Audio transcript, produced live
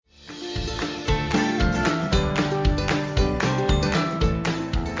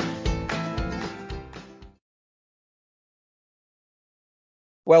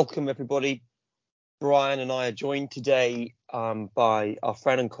Welcome, everybody. Brian and I are joined today by our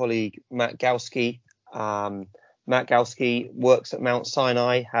friend and colleague, Matt Galski. Matt Galski works at Mount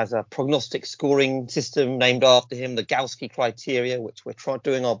Sinai, has a prognostic scoring system named after him, the Galski criteria, which we're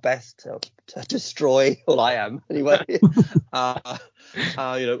doing our best to destroy. Well, I am anyway. And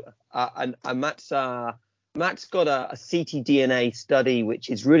Matt's got a ctDNA study, which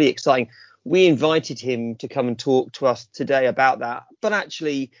is really exciting. We invited him to come and talk to us today about that, but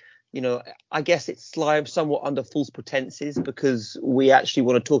actually, I guess it's somewhat under false pretenses because we actually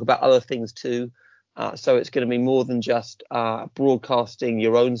want to talk about other things too. So it's going to be more than just broadcasting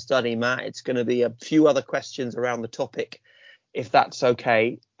your own study, Matt. It's going to be a few other questions around the topic, if that's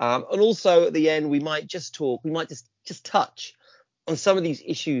okay. And also at the end, we might just touch on some of these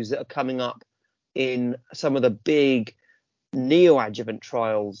issues that are coming up in some of the big neoadjuvant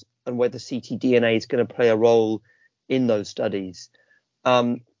trials and whether ctDNA is going to play a role in those studies.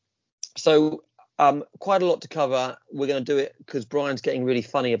 So quite a lot to cover. We're going to do it because Brian's getting really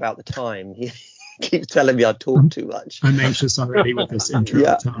funny about the time. He keeps telling me I talk too much. I'm anxious already with this intro.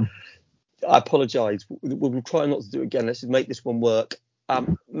 Yeah, Tom. I apologize. We'll try not to do it again. Let's just make this one work.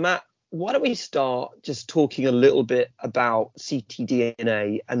 Matt, why don't we start just talking a little bit about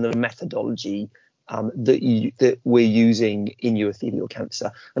ctDNA and the methodology that we're using in urothelial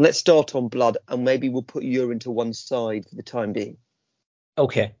cancer. And let's start on blood, and maybe we'll put urine to one side for the time being.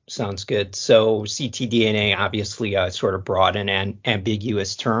 Okay, sounds good. So ctDNA, obviously a sort of broad and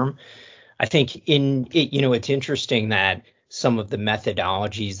ambiguous term. I think it's interesting that some of the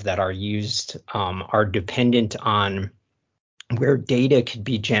methodologies that are used are dependent on where data could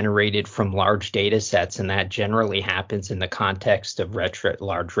be generated from large data sets, and that generally happens in the context of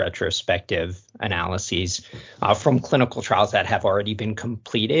large retrospective analyses from clinical trials that have already been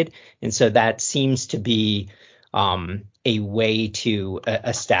completed. And so that seems to be a way to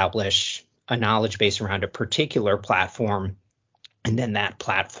establish a knowledge base around a particular platform. And then that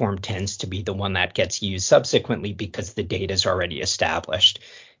platform tends to be the one that gets used subsequently because the data is already established.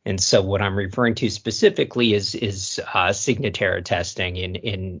 And so what I'm referring to specifically is Signatera testing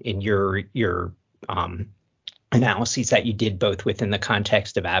in your analyses that you did both within the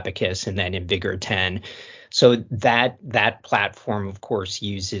context of Abacus and then in Vigor 10. So that platform, of course,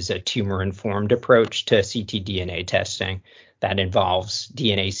 uses a tumor-informed approach to ctDNA testing that involves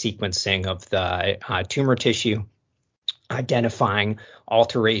DNA sequencing of the tumor tissue, identifying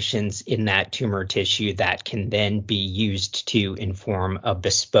alterations in that tumor tissue that can then be used to inform a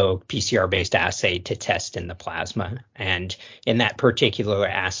bespoke PCR-based assay to test in the plasma. And in that particular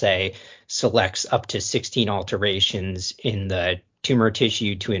assay, selects up to 16 alterations in the tumor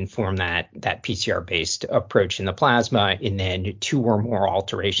tissue to inform that PCR-based approach in the plasma, and then 2 or more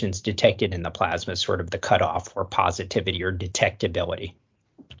alterations detected in the plasma, sort of the cutoff for positivity or detectability.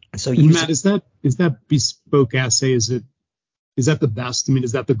 So Matt, is that bespoke assay, is that the best? I mean,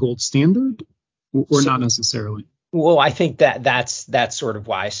 is that the gold standard or not necessarily? Well, I think that's sort of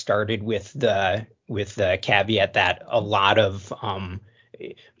why I started with the caveat that a lot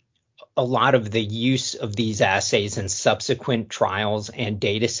of the use of these assays in subsequent trials and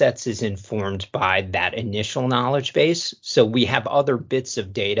data sets is informed by that initial knowledge base. So we have other bits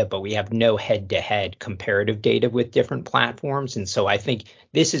of data, but we have no head-to-head comparative data with different platforms. And so I think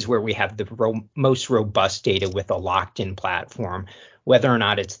this is where we have the most robust data with a locked-in platform. Whether or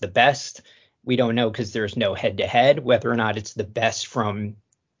not it's the best, we don't know because there's no head-to-head. Whether or not it's the best from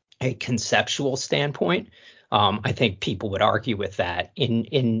a conceptual standpoint, I think people would argue with that.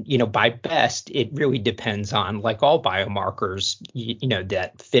 By best, it really depends on, like all biomarkers,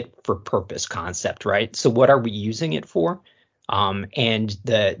 that fit for purpose concept, right? So what are we using it for? And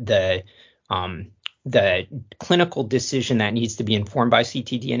the clinical decision that needs to be informed by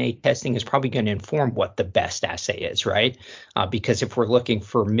ctDNA testing is probably going to inform what the best assay is, right? Because if we're looking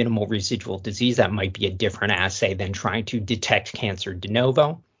for minimal residual disease, that might be a different assay than trying to detect cancer de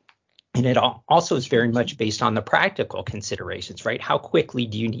novo. And it also is very much based on the practical considerations, right? How quickly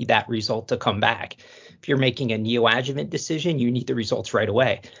do you need that result to come back? If you're making a neoadjuvant decision, you need the results right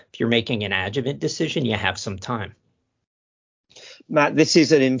away. If you're making an adjuvant decision, you have some time. Matt, this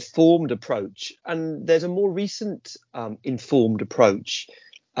is an informed approach, and there's a more recent informed approach,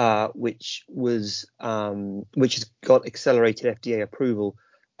 which has got accelerated FDA approval,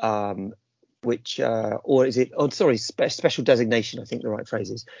 special designation, I think the right phrase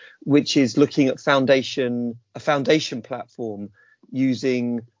is, which is looking at a foundation platform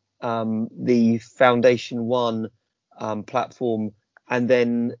using the Foundation One platform, and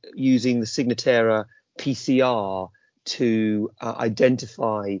then using the Signatera PCR to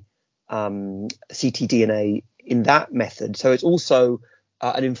identify ctDNA in that method. So it's also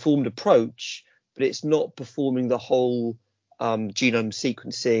an informed approach, but it's not performing the whole genome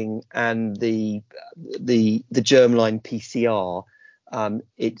sequencing and the germline PCR.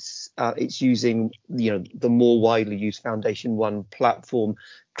 It's using the more widely used Foundation One platform.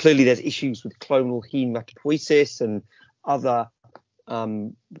 Clearly, there's issues with clonal hematopoiesis and other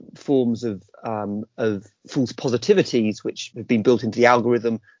forms of false positivities which have been built into the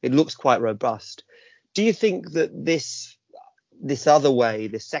algorithm. It looks quite robust. Do you think that this other way,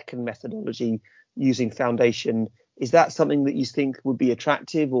 the second methodology using Foundation, is that something that you think would be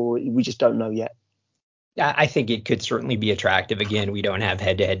attractive, or we just don't know yet? I think it could certainly be attractive. Again, we don't have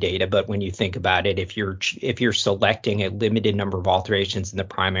head-to-head data, but when you think about it, if you're selecting a limited number of alterations in the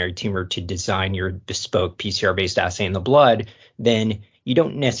primary tumor to design your bespoke PCR-based assay in the blood, then you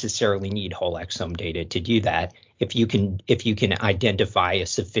don't necessarily need whole exome data to do that. If you can identify a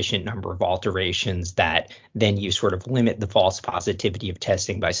sufficient number of alterations, that then you sort of limit the false positivity of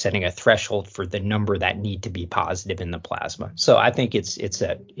testing by setting a threshold for the number that need to be positive in the plasma. So I think it's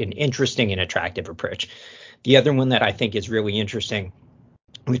an interesting and attractive approach. The other one that I think is really interesting,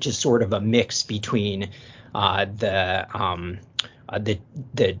 which is sort of a mix between the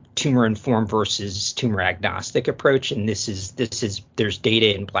tumor informed versus tumor agnostic approach, and there's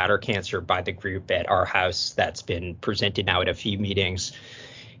data in bladder cancer by the group at our house that's been presented now at a few meetings.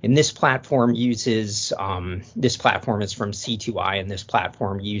 And this platform is from C2I, and this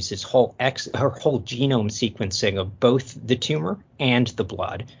platform uses whole genome sequencing of both the tumor and the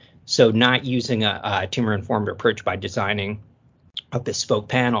blood. So not using a tumor informed approach by designing a bespoke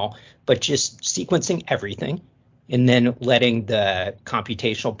panel, but just sequencing everything, and then letting the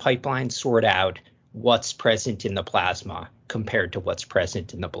computational pipeline sort out what's present in the plasma compared to what's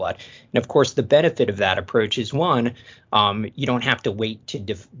present in the blood. And of course, the benefit of that approach is one, you don't have to wait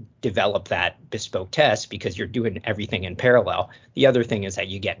to develop that bespoke test because you're doing everything in parallel. The other thing is that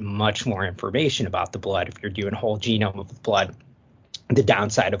you get much more information about the blood if you're doing whole genome of the blood. The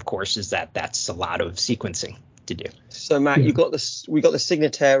downside, of course, is that that's a lot of sequencing to do. So Matt, we got the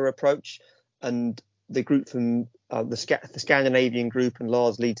Signatera approach, and the group from the Scandinavian group, and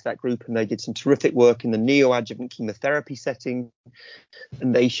Lars leads that group, and they did some terrific work in the neoadjuvant chemotherapy setting,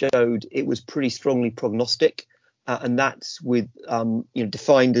 and they showed it was pretty strongly prognostic, and that's with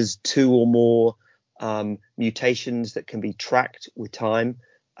defined as 2 or more mutations that can be tracked with time.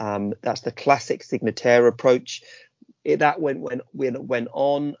 That's the classic Signatera approach. That went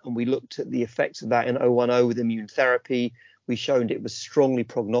on, and we looked at the effects of that in 010 with immune therapy. We showed it was strongly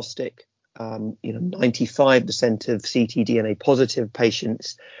prognostic. 95% of ctDNA positive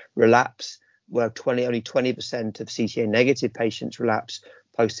patients relapse, where only 20% of CTA negative patients relapse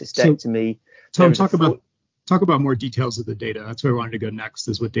post cystectomy. So Tom, talk about more details of the data. That's where I wanted to go next.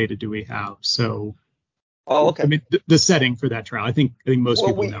 Is what data do we have? So, okay. I mean, the setting for that trial. I think most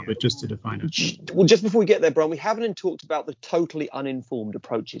people know, but just to define it. Well, just before we get there, Brian, we haven't even talked about the totally uninformed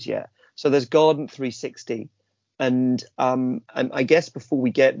approaches yet. So there's Guardant 360, and I guess before we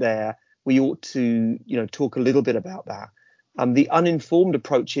get there, we ought to talk a little bit about that. The uninformed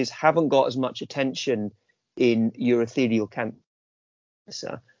approaches haven't got as much attention in urothelial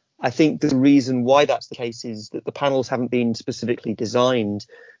cancer. I think the reason why that's the case is that the panels haven't been specifically designed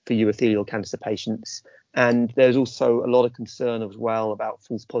for urothelial cancer patients. And there's also a lot of concern as well about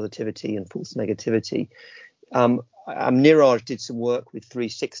false positivity and false negativity. Niraj did some work with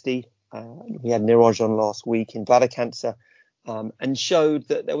 360. We had Niraj on last week in bladder cancer, and showed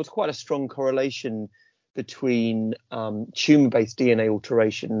that there was quite a strong correlation between tumor-based DNA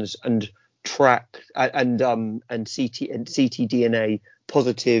alterations and ctDNA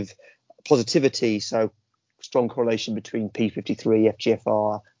positivity. So strong correlation between p53,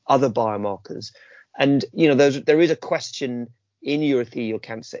 FGFR, other biomarkers. And there is a question in urothelial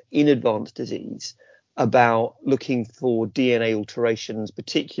cancer in advanced disease about looking for DNA alterations,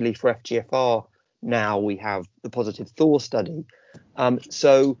 particularly for FGFR. Now we have the positive Thor study.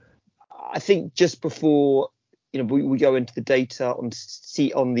 So I think just before we go into the data on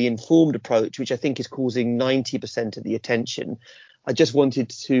the informed approach, which I think is causing 90% of the attention, I just wanted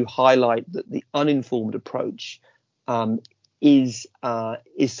to highlight that the uninformed approach is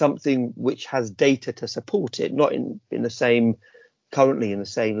something which has data to support it, not currently in the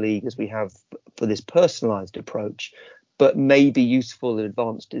same league as we have for this personalized approach, but may be useful in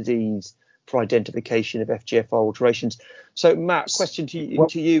advanced disease for identification of FGFR alterations. So Matt, question to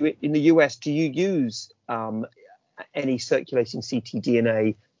you, in the US, do you use any circulating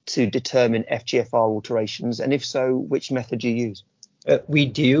ctDNA to determine FGFR alterations? And if so, which method do you use? We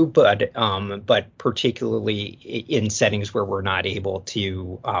do, but particularly in settings where we're not able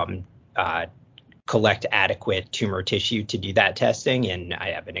to collect adequate tumor tissue to do that testing. And I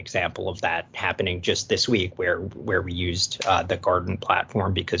have an example of that happening just this week where we used the Garden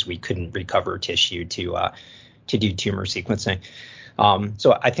platform because we couldn't recover tissue to do tumor sequencing.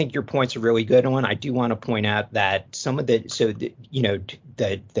 So I think your points are really good on. I do want to point out that some of the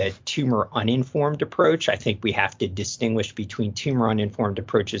tumor uninformed approach, I think we have to distinguish between tumor uninformed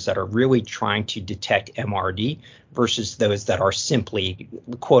approaches that are really trying to detect MRD versus those that are simply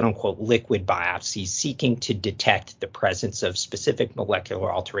quote unquote liquid biopsies seeking to detect the presence of specific molecular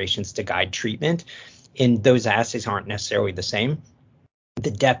alterations to guide treatment. And those assays aren't necessarily the same.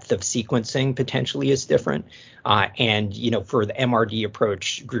 The depth of sequencing potentially is different. And for the MRD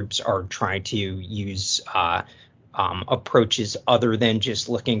approach, groups are trying to use approaches other than just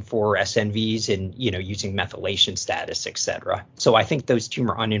looking for SNVs and, using methylation status, et cetera. So I think those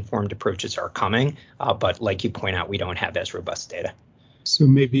tumor uninformed approaches are coming. But like you point out, we don't have as robust data. So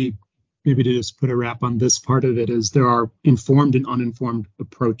maybe to just put a wrap on this part of it is there are informed and uninformed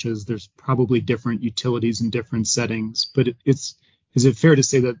approaches. There's probably different utilities in different settings, but is it fair to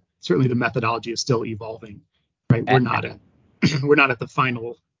say that certainly the methodology is still evolving, right? We're not at the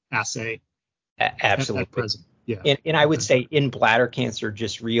final assay. Absolutely. At present. Yeah. And I would say in bladder cancer,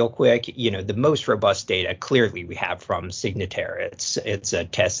 just real quick, the most robust data clearly we have from Signatera. It's a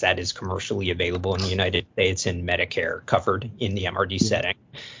test that is commercially available in the United States and Medicare covered in the MRD setting.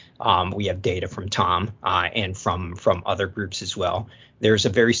 We have data from Tom and from other groups as well. There's a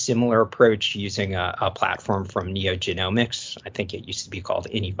very similar approach using a platform from NeoGenomics. I think it used to be called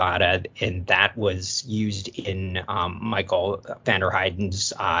Inivata, and that was used in Michael van der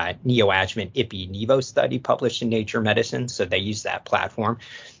Heiden's neoadjuvant IPI-NIVO study published in Nature Medicine. So they use that platform.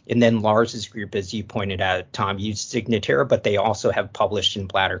 And then Lars's group, as you pointed out, Tom, used Signatera, but they also have published in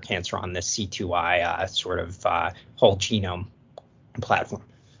bladder cancer on the C2I whole genome platform.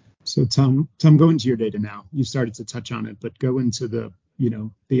 So Tom, go into your data now. You started to touch on it, but go into the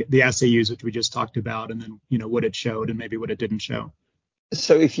assay use, which we just talked about, and then, what it showed and maybe what it didn't show.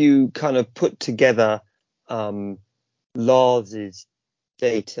 So if you kind of put together Lars's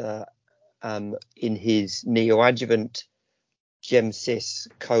data in his neoadjuvant GemCis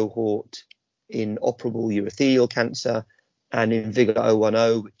cohort in operable urothelial cancer and in Vigor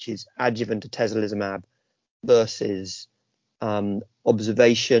 010, which is adjuvant atezolizumab versus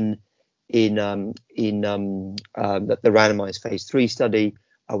observation in the randomized phase 3 study,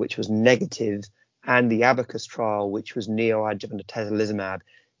 which was negative, and the Abacus trial, which was neoadjuvant atezolizumab.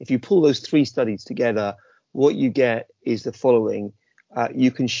 If you pull those three studies together, what you get is the following.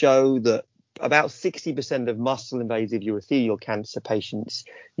 You can show that about 60% of muscle invasive urothelial cancer patients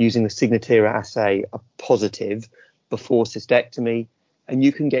using the Signatera assay are positive before cystectomy, and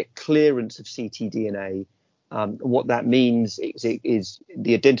you can get clearance of ctDNA. What that means is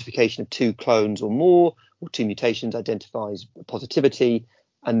the identification of two clones or more, or two mutations identifies positivity,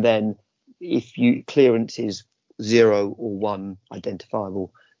 and then if clearance is 0 or 1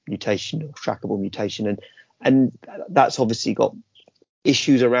 identifiable mutation or trackable mutation, and that's obviously got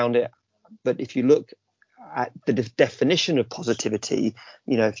issues around it. But if you look at the definition of positivity,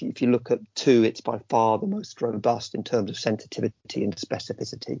 if you look at 2, it's by far the most robust in terms of sensitivity and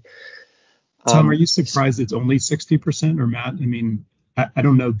specificity. Tom, are you surprised it's only 60%, or Matt? I mean, I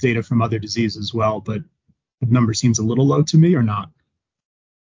don't know data from other diseases as well, but the number seems a little low to me, or not?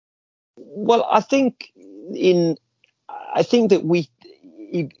 Well, I think that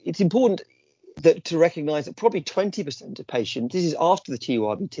it's important to recognize that probably 20% of patients, this is after the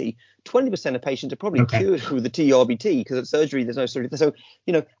TURBT, 20% of patients are probably cured through the TURBT because at surgery there's no surgery. So,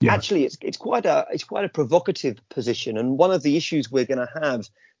 actually it's quite a provocative position. And one of the issues we're going to have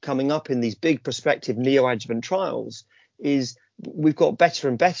coming up in these big prospective neoadjuvant trials is we've got better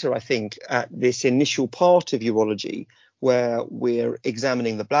and better, I think, at this initial part of urology where we're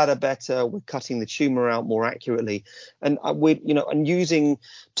examining the bladder better, we're cutting the tumor out more accurately, and and using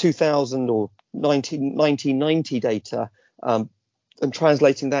 2000 or 1990 data and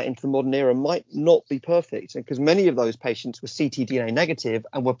translating that into the modern era might not be perfect, because many of those patients were ctDNA negative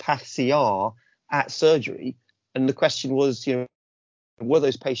and were past CR at surgery, and the question was, were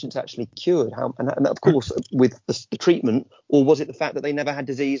those patients actually cured? And of course, with the treatment, or was it the fact that they never had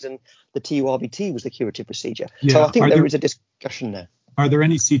disease and the TURBT was the curative procedure? Yeah. So I think there is a discussion there. Are there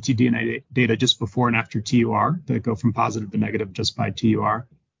any ctDNA data just before and after TUR that go from positive to negative just by TUR?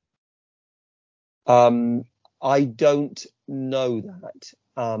 I don't know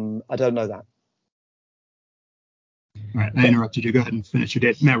that. All right, I interrupted you. Go ahead and finish your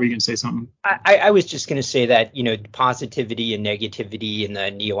data. Matt, were you going to say something? I was just going to say that, positivity and negativity in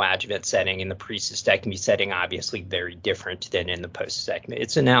the neoadjuvant setting in the pre-cystectomy setting, obviously very different than in the post-cystectomy.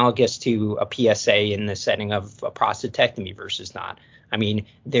 It's analogous to a PSA in the setting of a prostatectomy versus not. I mean,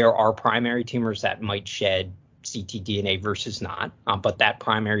 there are primary tumors that might shed ctDNA versus not, but that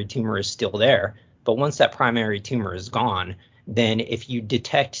primary tumor is still there. But once that primary tumor is gone, then if you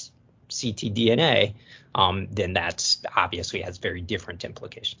detect ctDNA, then that's obviously has very different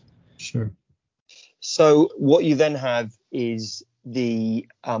implications. Sure. So what you then have is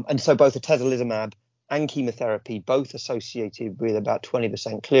and so both atezolizumab and chemotherapy both associated with about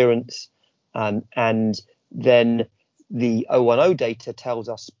 20% clearance, and then the 010 data tells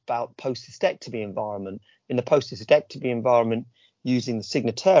us about post-cystectomy environment. In the post-cystectomy environment, using the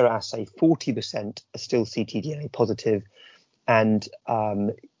Signatera assay, 40% are still ctDNA positive. And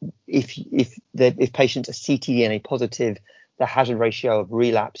if patients are ctDNA positive, the hazard ratio of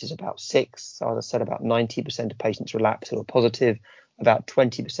relapse is about 6. So as I said, about 90% of patients relapse who are positive, about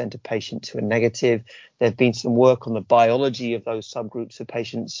 20% of patients who are negative. There's been some work on the biology of those subgroups of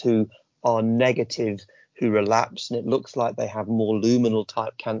patients who are negative who relapse, and it looks like they have more luminal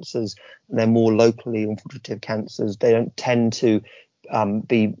type cancers, and they're more locally infiltrative cancers. They don't tend to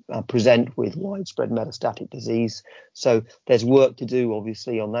present with widespread metastatic disease. So there's work to do,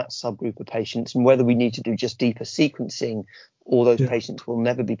 obviously, on that subgroup of patients, and whether we need to do just deeper sequencing or those patients will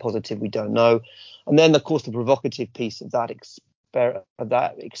never be positive, we don't know. And then, of course, the provocative piece of that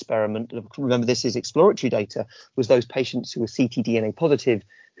experiment, remember this is exploratory data, was those patients who were ctDNA positive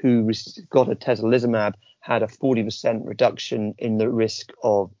who got atezolizumab had a 40% reduction in the risk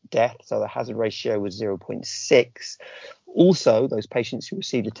of death. So the hazard ratio was 0.6. Also, those patients who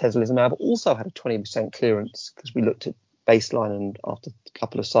received atezolizumab also had a 20% clearance because we looked at baseline and after a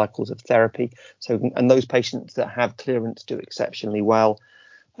couple of cycles of therapy. And those patients that have clearance do exceptionally well.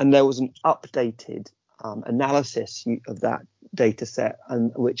 And there was an updated analysis of that data set,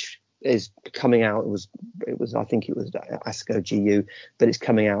 and which is coming out. I think it was ASCO GU, but it's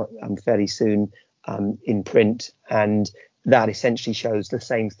coming out fairly soon in print, and that essentially shows the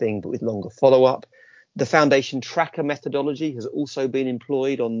same thing but with longer follow-up. The foundation tracker methodology has also been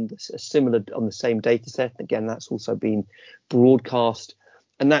employed on the same data set. Again, that's also been broadcast,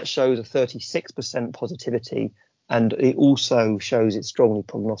 and that shows a 36% positivity, and it also shows it's strongly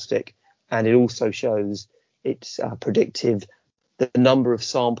prognostic, and it also shows it's predictive. The number of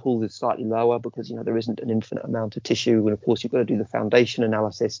samples is slightly lower because there isn't an infinite amount of tissue, and of course you've got to do the foundation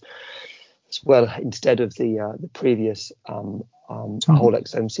analysis as well instead of the previous whole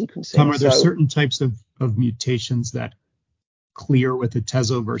exome sequencing. Tom, are there certain types of mutations that clear with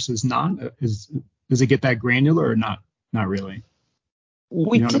atezo versus not? Does it get that granular or not? Not really.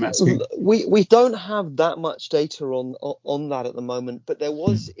 We don't have that much data on that at the moment, but there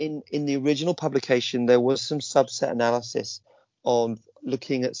was in the original publication there was some subset analysis on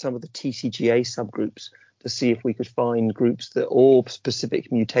looking at some of the TCGA subgroups to see if we could find groups that all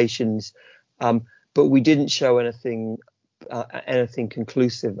specific mutations, but we didn't show anything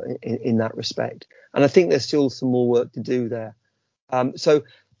conclusive in that respect. And I think there's still some more work to do there. So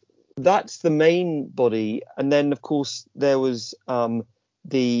that's the main body. And then, of course, there was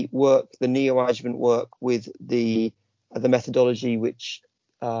the neoadjuvant work with the methodology which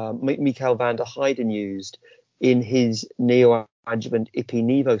Michael van der Heijden used in his neoadjuvant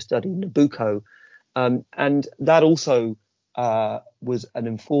Ipi-Nivo study, Nabucco. And that also was an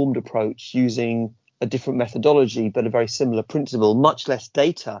informed approach using a different methodology, but a very similar principle, much less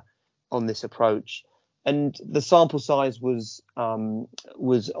data on this approach. And the sample size was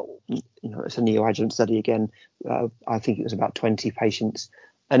it's a neoadjuvant study again. I think it was about 20 patients,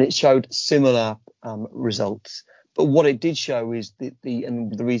 and it showed similar results. But what it did show is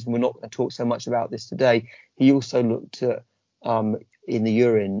and the reason we're not going to talk so much about this today, he also looked at in the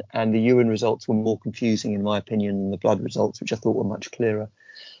urine, and the urine results were more confusing, in my opinion, than the blood results, which I thought were much clearer.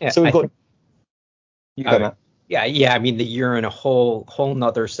 Yeah, so we've got. You go, Matt. Yeah. I mean, the urine, a whole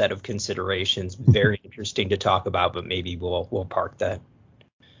nother set of considerations. Very interesting to talk about, but maybe we'll park that.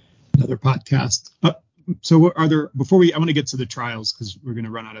 Another podcast. So are there, I want to get to the trials because we're going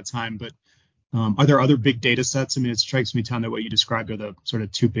to run out of time, but are there other big data sets? I mean, it strikes me, Tom, that what you described are the sort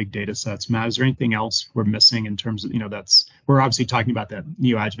of two big data sets. Matt, is there anything else we're missing in terms of, we're obviously talking about that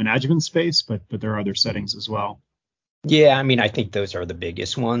neoadjuvant adjuvant space, but there are other settings as well. Yeah, I mean, I think those are the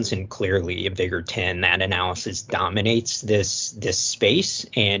biggest ones, and clearly IMvigor10, that analysis dominates this space,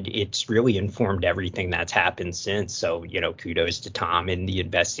 and it's really informed everything that's happened since. So, kudos to Tom and the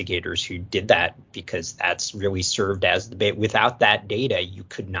investigators who did that, because that's really served as the bait. Without that data, you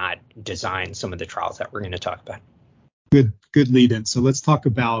could not design some of the trials that we're going to talk about. Good lead in. So let's talk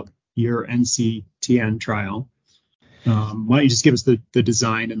about your NCTN trial. Why don't you just give us the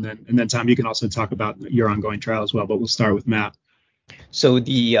design, and then Tom, you can also talk about your ongoing trial as well, but we'll start with Matt. So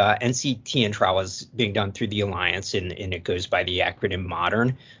the NCTN trial is being done through the Alliance, and it goes by the acronym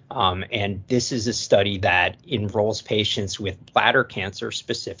MODERN. And this is a study that enrolls patients with bladder cancer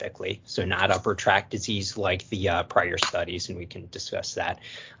specifically, so not upper tract disease like the prior studies, and we can discuss that.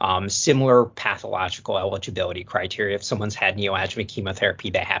 Similar pathological eligibility criteria. If someone's had neoadjuvant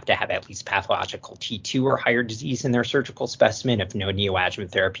chemotherapy, they have to have at least pathological T2 or higher disease in their surgical specimen. If no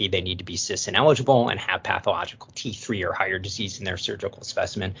neoadjuvant therapy, they need to be cis ineligible and have pathological T3 or higher disease in their surgical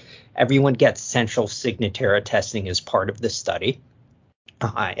specimen. Everyone gets central Signatera testing as part of the study,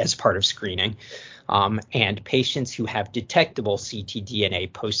 as part of screening. And patients who have detectable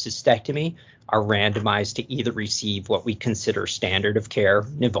ctDNA post-cystectomy are randomized to either receive what we consider standard of care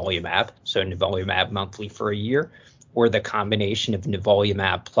nivolumab, so nivolumab monthly for a year, or the combination of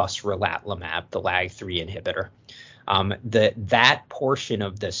nivolumab plus relatlimab, the LAG-3 inhibitor. That portion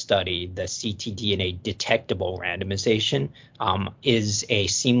of the study, the ctDNA detectable randomization, is a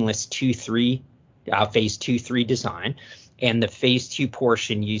seamless phase 2-3 design. And the phase 2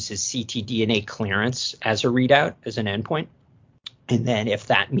 portion uses ctDNA clearance as a readout, as an endpoint. And then if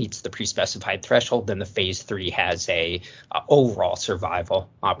that meets the pre-specified threshold, then the phase 3 has a overall survival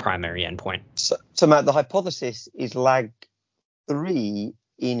primary endpoint. So Matt, the hypothesis is LAG-3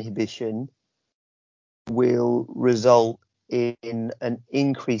 inhibition will result in an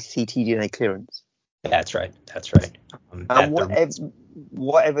increased ctDNA clearance. That's right. And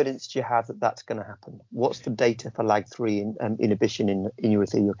what evidence do you have that that's going to happen? What's the data for LAG-3 inhibition in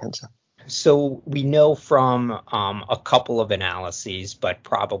urothelial cancer? So we know from a couple of analyses, but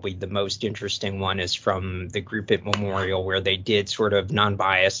probably the most interesting one is from the group at Memorial, where they did sort of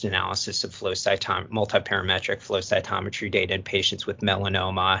non-biased analysis of multiparametric flow cytometry data in patients with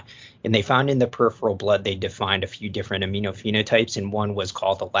melanoma. And they found in the peripheral blood, they defined a few different immunophenotypes, and one was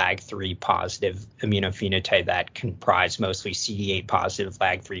called a LAG-3 positive immunophenotype that comprised mostly CD8 positive,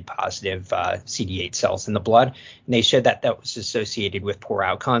 LAG-3 positive CD8 cells in the blood. And they showed that was associated with poor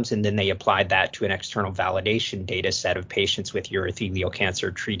outcomes, and then they applied that to an external validation data set of patients with urothelial cancer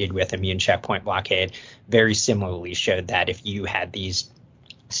treated with immune checkpoint blockade. Very similarly showed that if you had these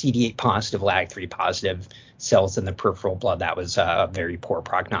CD8 positive, LAG-3 positive cells in the peripheral blood, that was a very poor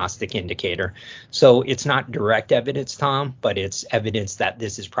prognostic indicator. So it's not direct evidence, Tom, but it's evidence that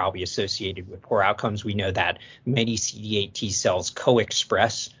this is probably associated with poor outcomes. We know that many CD8 T cells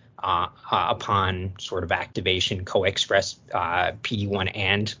co-express upon sort of activation, co-express PD-1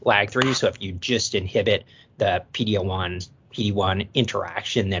 and LAG-3. So if you just inhibit the PD-1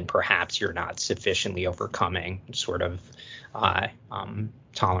 interaction, then perhaps you're not sufficiently overcoming sort of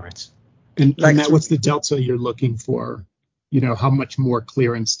tolerance. And Matt, what's the delta you're looking for? How much more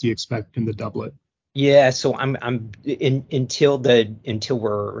clearance do you expect in the doublet? Yeah, so until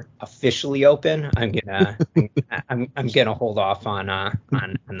we're officially open, I'm gonna hold off on that.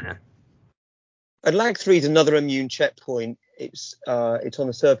 And LAG-3 is another immune checkpoint. It's on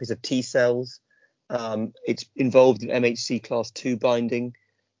the surface of T cells. It's involved in MHC class 2 binding.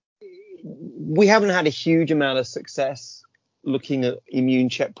 We haven't had a huge amount of success looking at immune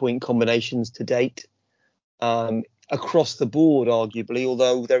checkpoint combinations to date, across the board, arguably,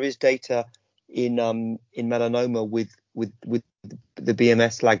 although there is data in melanoma with the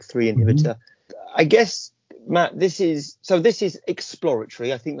BMS LAG-3 inhibitor. I guess, Matt, this is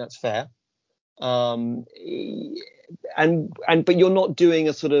exploratory. I think that's fair. But you're not doing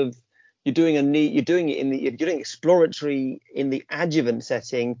you're doing exploratory in the adjuvant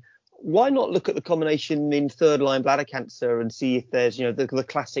setting. Why not look at the combination in third line bladder cancer and see if there's, the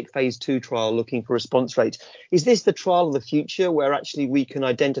classic phase 2 trial looking for response rates? Is this the trial of the future where actually we can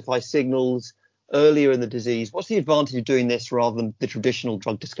identify signals earlier in the disease? What's the advantage of doing this rather than the traditional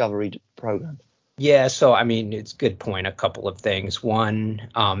drug discovery program? Yeah, so it's a good point. A couple of things. One,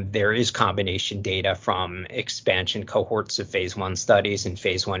 there is combination data from expansion cohorts of phase 1 studies and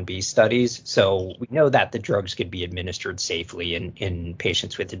phase 1b studies. So we know that the drugs could be administered safely in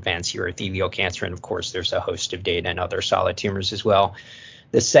patients with advanced urothelial cancer. And of course, there's a host of data in other solid tumors as well.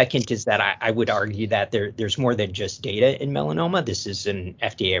 The second is that I would argue that there's more than just data in melanoma. This is an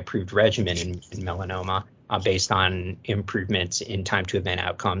FDA-approved regimen in melanoma based on improvements in time to event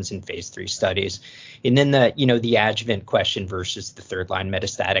outcomes in phase 3 studies. And then the adjuvant question versus the third line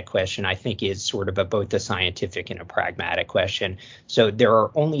metastatic question, I think is sort of both a scientific and a pragmatic question. So there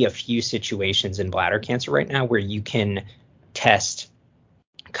are only a few situations in bladder cancer right now where you can test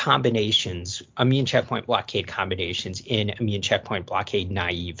combinations, immune checkpoint blockade combinations in immune checkpoint blockade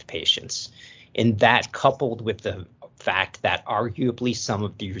naive patients. And that coupled with the fact that arguably some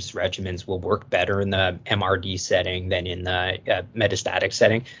of these regimens will work better in the MRD setting than in the metastatic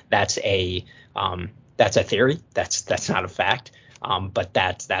setting. That's a theory. That's not a fact. But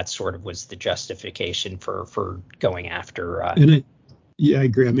that sort of was the justification for going after. Yeah, I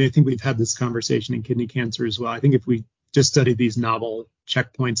agree. I mean, I think we've had this conversation in kidney cancer as well. I think if we just study these novel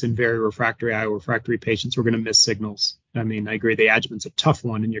checkpoints in very refractory IO refractory patients, we're going to miss signals. I mean, I agree the adjuvant's a tough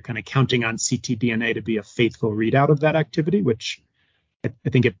one, and you're kind of counting on ctDNA to be a faithful readout of that activity, which I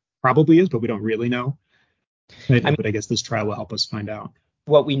think it probably is, but we don't really know. But I guess this trial will help us find out.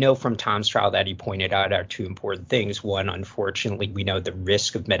 What we know from Tom's trial that he pointed out are two important things. One, unfortunately, we know the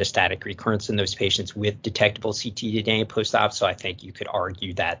risk of metastatic recurrence in those patients with detectable ctDNA post-op. So I think you could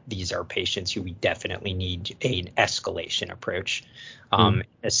argue that these are patients who we definitely need an escalation approach.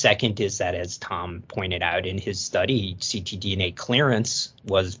 The second is that, as Tom pointed out in his study, ctDNA clearance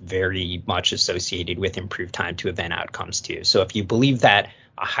was very much associated with improved time to event outcomes too. So if you believe that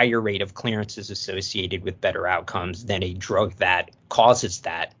a higher rate of clearance is associated with better outcomes, then a drug that causes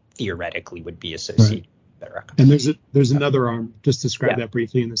that theoretically would be associated with better outcomes. And there's another arm. Just describe that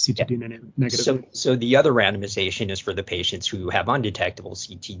briefly in the ctDNA negative. So the other randomization is for the patients who have undetectable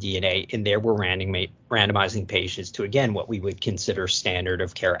ctDNA, and there we're randomizing patients to, again, what we would consider standard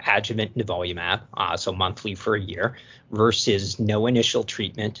of care adjuvant nivolumab, so monthly for a year, versus no initial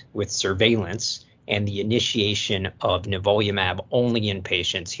treatment with surveillance and the initiation of nivolumab only in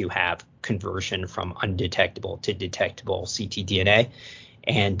patients who have conversion from undetectable to detectable ctDNA.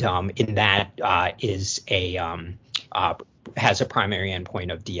 And in that has a primary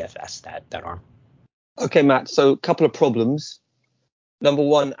endpoint of DFS, that arm. Okay, Matt, so a couple of problems. Number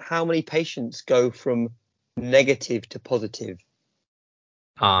one, how many patients go from negative to positive?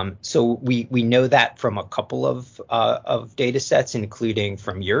 So we know that from a couple of data sets, including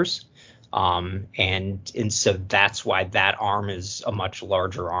from yours. And so that's why that arm is a much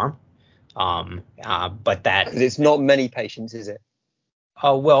larger arm. But that it's not many patients, is it?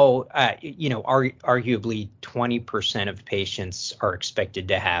 Arguably 20% of patients are expected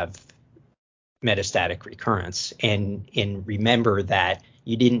to have metastatic recurrence. And remember that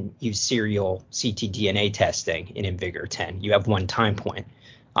you didn't use serial ctDNA testing in IMvigor10. You have one time point.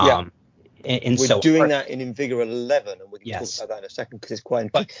 And we're doing that in IMvigor 11, and we can talk about that in a second because it's quite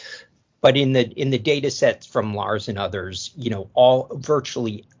interesting. But in the data sets from Lars and others,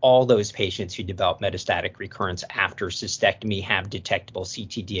 virtually all those patients who develop metastatic recurrence after cystectomy have detectable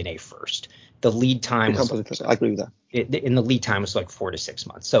ctDNA first. The lead time I agree with that. The lead time was like 4 to 6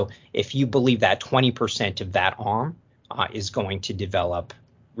 months. So if you believe that 20% of that arm is going to develop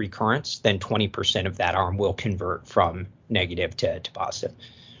recurrence, then 20% of that arm will convert from negative to positive.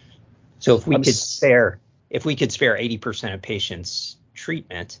 So if we could spare 80% of patients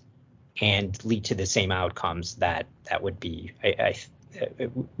treatment and lead to the same outcomes, that would be,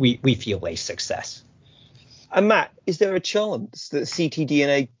 we feel, a success. And Matt, is there a chance that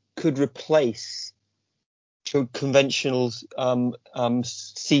ctDNA could replace conventional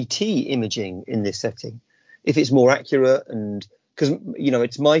CT imaging in this setting if it's more accurate? And because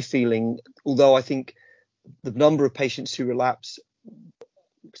it's my feeling, although I think the number of patients who relapse,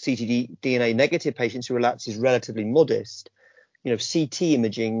 ctDNA negative patients who relapse, is relatively modest. CT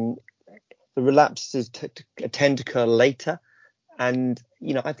imaging, the relapses tend to occur later, and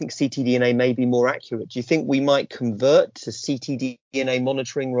I think ctDNA may be more accurate. Do you think we might convert to ctDNA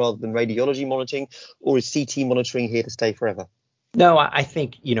monitoring rather than radiology monitoring, or is CT monitoring here to stay forever? No, I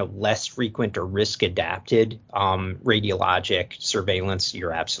think less frequent or risk adapted radiologic surveillance.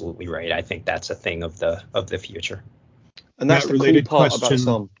 You're absolutely right. I think that's a thing of the future. And that's the cool part about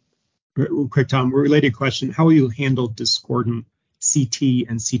some. Real quick, Tom, related question: how will you handle discordant CT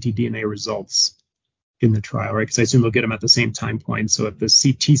and ctDNA results in the trial, right? Because I assume they'll get them at the same time point. So if the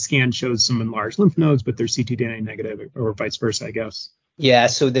CT scan shows some enlarged lymph nodes, but they're ctDNA negative, or vice versa, I guess. Yeah,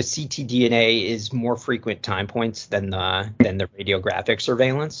 so the ctDNA is more frequent time points than the radiographic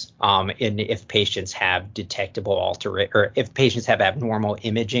surveillance. And if patients have detectable or if patients have abnormal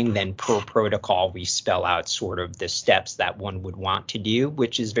imaging, then per protocol we spell out sort of the steps that one would want to do,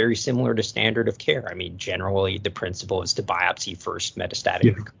 which is very similar to standard of care. I mean, generally the principle is to biopsy first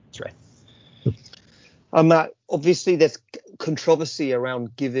metastatic recurrence, right? Matt, obviously there's controversy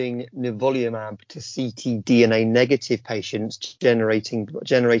around giving nivolumab to ctDNA negative patients generated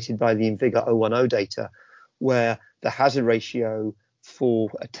by the IMvigor010 data, where the hazard ratio for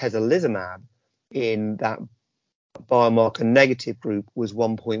atezolizumab in that biomarker negative group was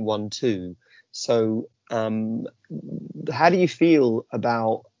 1.12. So how do you feel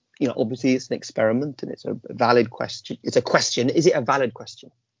about, obviously it's an experiment and it's a valid question. It's a question. Is it a valid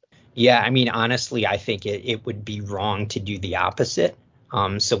question? Yeah, I mean, honestly, I think it would be wrong to do the opposite.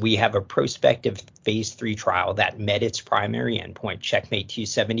 So we have a prospective phase 3 trial that met its primary endpoint, Checkmate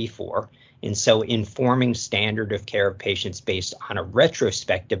 274. And so informing standard of care of patients based on a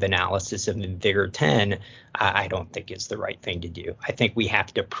retrospective analysis of IMvigor10, I don't think is the right thing to do. I think we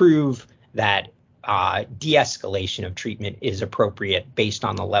have to prove that de-escalation of treatment is appropriate based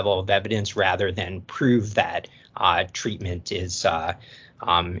on the level of evidence rather than prove that treatment is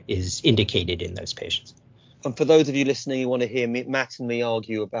indicated in those patients. And for those of you listening who want to hear Matt and me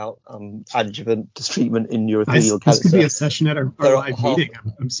argue about adjuvant treatment in urothelial cancer, this could be a session at our live meeting.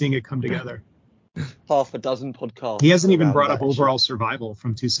 I'm seeing it come together. Half a dozen podcasts. He hasn't even brought up overall survival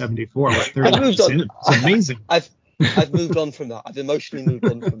from 274. I've moved on. It's amazing. I've moved on from that. I've emotionally moved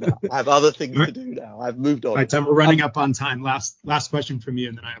on from that. I have other things to do now. I've moved on. All right, Tom, we're running up on time. Last question from you,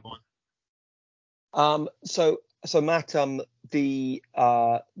 and then I have one. So Matt, the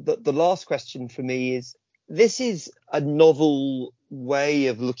last question for me is, this is a novel way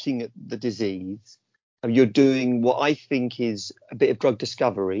of looking at the disease. You're doing what I think is a bit of drug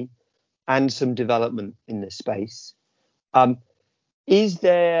discovery and some development in this space. Are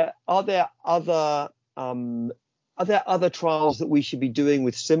there other trials that we should be doing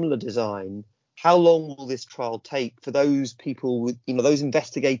with similar design? How long will this trial take for those people with, those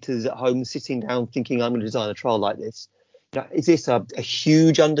investigators at home sitting down thinking, I'm going to design a trial like this? Is this a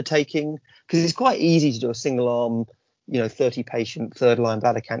huge undertaking? Because it's quite easy to do a single arm, 30 patient third line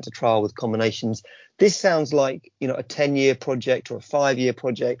bladder cancer trial with combinations. This sounds like, a 10-year project or a 5-year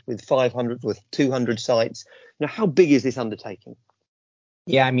project with 500, with 200 sites. How big is this undertaking?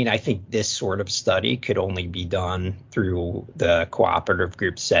 Yeah, I mean, I think this sort of study could only be done through the cooperative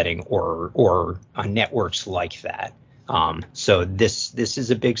group setting or on networks like that. So this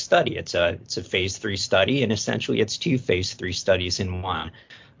is a big study. It's a phase 3 study, and essentially it's 2 phase 3 studies in one.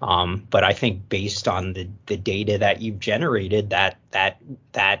 But I think based on the data that you've generated, that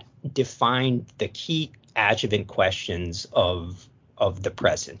defined the key adjuvant questions of the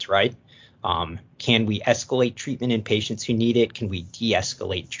present, right? Can we escalate treatment in patients who need it? Can we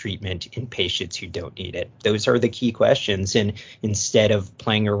de-escalate treatment in patients who don't need it? Those are the key questions. And instead of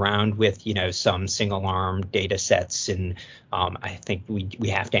playing around with, some single arm data sets, and I think we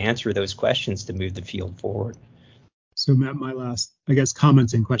have to answer those questions to move the field forward. So Matt, my last,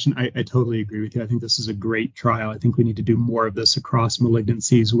 comments and question, I totally agree with you. I think this is a great trial. I think we need to do more of this across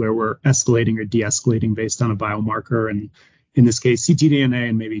malignancies where we're escalating or de-escalating based on a biomarker, and in this case, ctDNA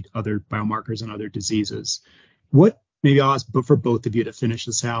and maybe other biomarkers and other diseases. Maybe I'll ask for both of you to finish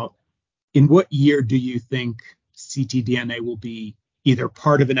this out. In what year do you think ctDNA will be either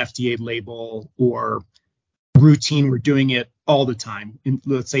part of an FDA label or routine? We're doing it all the time,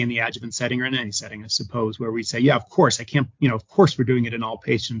 let's say in the adjuvant setting or in any setting, I suppose, where we say, yeah, of course, of course we're doing it in all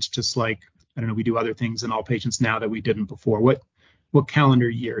patients, just like, we do other things in all patients now that we didn't before. What calendar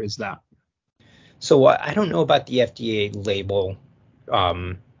year is that? So I don't know about the FDA label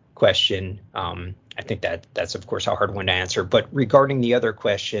question. I think that's of course a hard one to answer. But regarding the other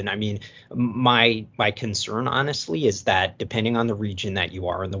question, I mean, my concern honestly is that depending on the region that you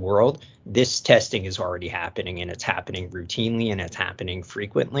are in the world, this testing is already happening, and it's happening routinely and it's happening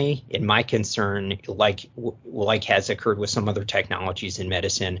frequently. And my concern, like has occurred with some other technologies in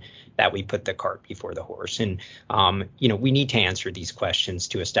medicine, that we put the cart before the horse. And we need to answer these questions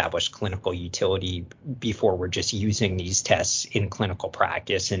to establish clinical utility before we're just using these tests in clinical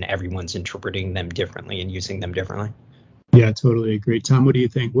practice and everyone's interpreting them differently and using them differently. Yeah, totally agree. Tom, what do you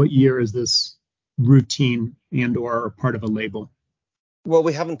think? What year is this routine and or part of a label? Well,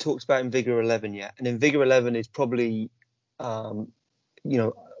 we haven't talked about IMvigor11 yet, and IMvigor11 is probably, the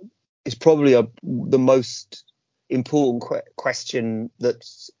most important question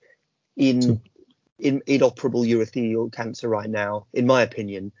that's in inoperable urothelial cancer right now, in my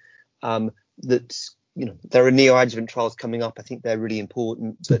opinion. That's there are neoadjuvant trials coming up. I think they're really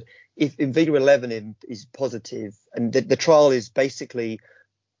important. But if IMvigor11 is positive, and the trial is basically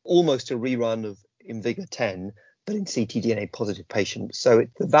almost a rerun of IMvigor10, but in ctDNA positive patients. So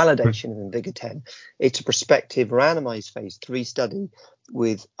it's the validation of IMvigor10. It's a prospective randomized phase 3 study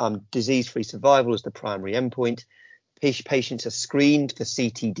with disease-free survival as the primary endpoint. Patients are screened for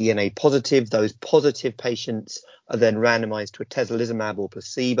ctDNA positive. Those positive patients are then randomized to atezolizumab or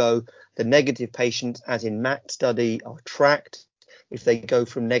placebo. The negative patients, as in Matt's study, are tracked. If they go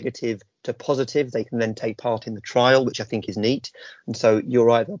from negative to positive, they can then take part in the trial, which I think is neat. And so you're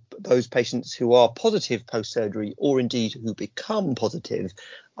either those patients who are positive post-surgery or indeed who become positive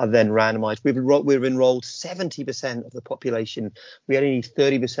are then randomized. We've enrolled 70% of the population. We only need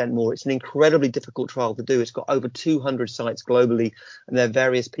 30% more. It's an incredibly difficult trial to do. It's got over 200 sites globally, and there are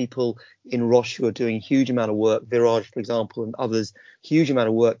various people in Roche who are doing a huge amount of work, Virage, for example, and others, huge amount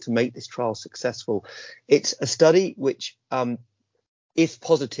of work to make this trial successful. It's a study which, if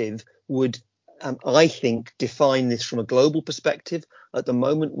positive, would, I think, define this from a global perspective. At the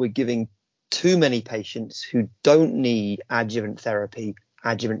moment, we're giving too many patients who don't need adjuvant therapy,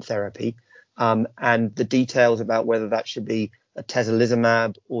 and the details about whether that should be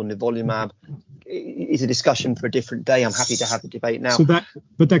atezolizumab or nivolumab is a discussion for a different day. I'm happy to have the debate now.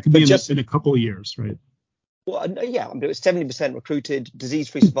 But that could be in a couple of years, right? Well, yeah, it was 70% recruited,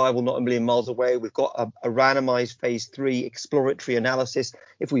 disease-free survival not a million miles away. We've got a randomized phase 3 exploratory analysis.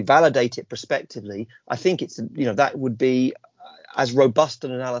 If we validate it prospectively, I think it's, that would be as robust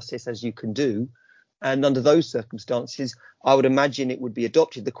an analysis as you can do. And under those circumstances, I would imagine it would be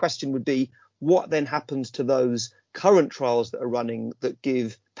adopted. The question would be, what then happens to those current trials that are running that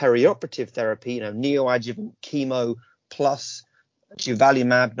give perioperative therapy, neoadjuvant chemo plus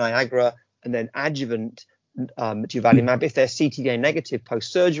durvalumab, Niagara, and then adjuvant durvalumab, if they're ctDNA negative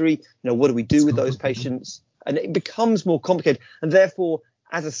post-surgery, what do we do with those patients? And it becomes more complicated. And therefore,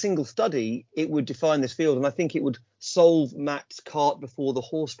 as a single study, it would define this field. And I think it would solve Matt's cart before the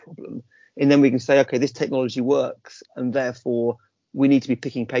horse problem. And then we can say, OK, this technology works, and therefore we need to be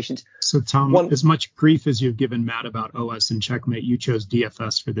picking patients. So, Tom, as much grief as you've given Matt about OS and Checkmate, you chose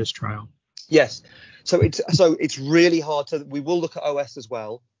DFS for this trial. Yes. So it's really hard to. We will look at OS as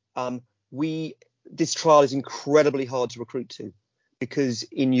well. This trial is incredibly hard to recruit to, because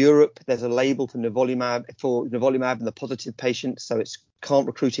in Europe there's a label for nivolumab in the positive patients, so it can't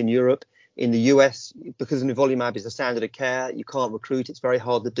recruit in Europe. In the US, because nivolumab is the standard of care, you can't recruit. It's very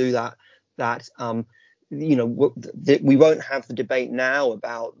hard to do that. We won't have the debate now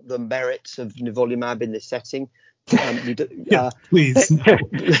about the merits of nivolumab in this setting. Please.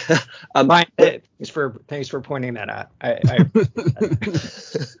 Thanks for pointing that out.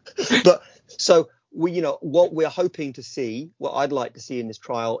 But so what we're hoping to see, what I'd like to see in this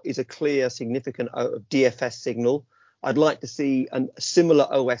trial is a clear, significant DFS signal. I'd like to see a similar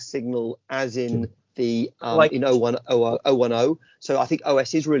OS signal as in the in 010. So I think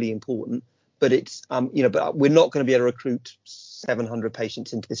OS is really important, but it's but we're not going to be able to recruit 700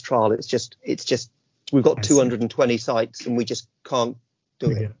 patients into this trial. It's just we've got 220 sites and we just can't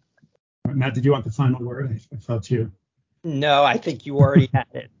do it. Matt, did you want the final word? I felt you. No, I think you already had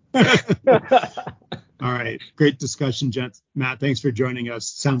it. All right. Great discussion, gents. Matt, thanks for joining us.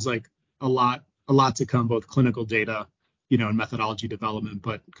 Sounds like a lot to come, both clinical data, and methodology development,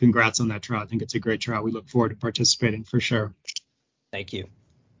 but congrats on that trial. I think it's a great trial. We look forward to participating for sure. Thank you.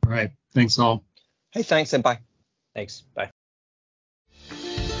 All right. Thanks all. Hey, thanks and bye. Thanks. Bye.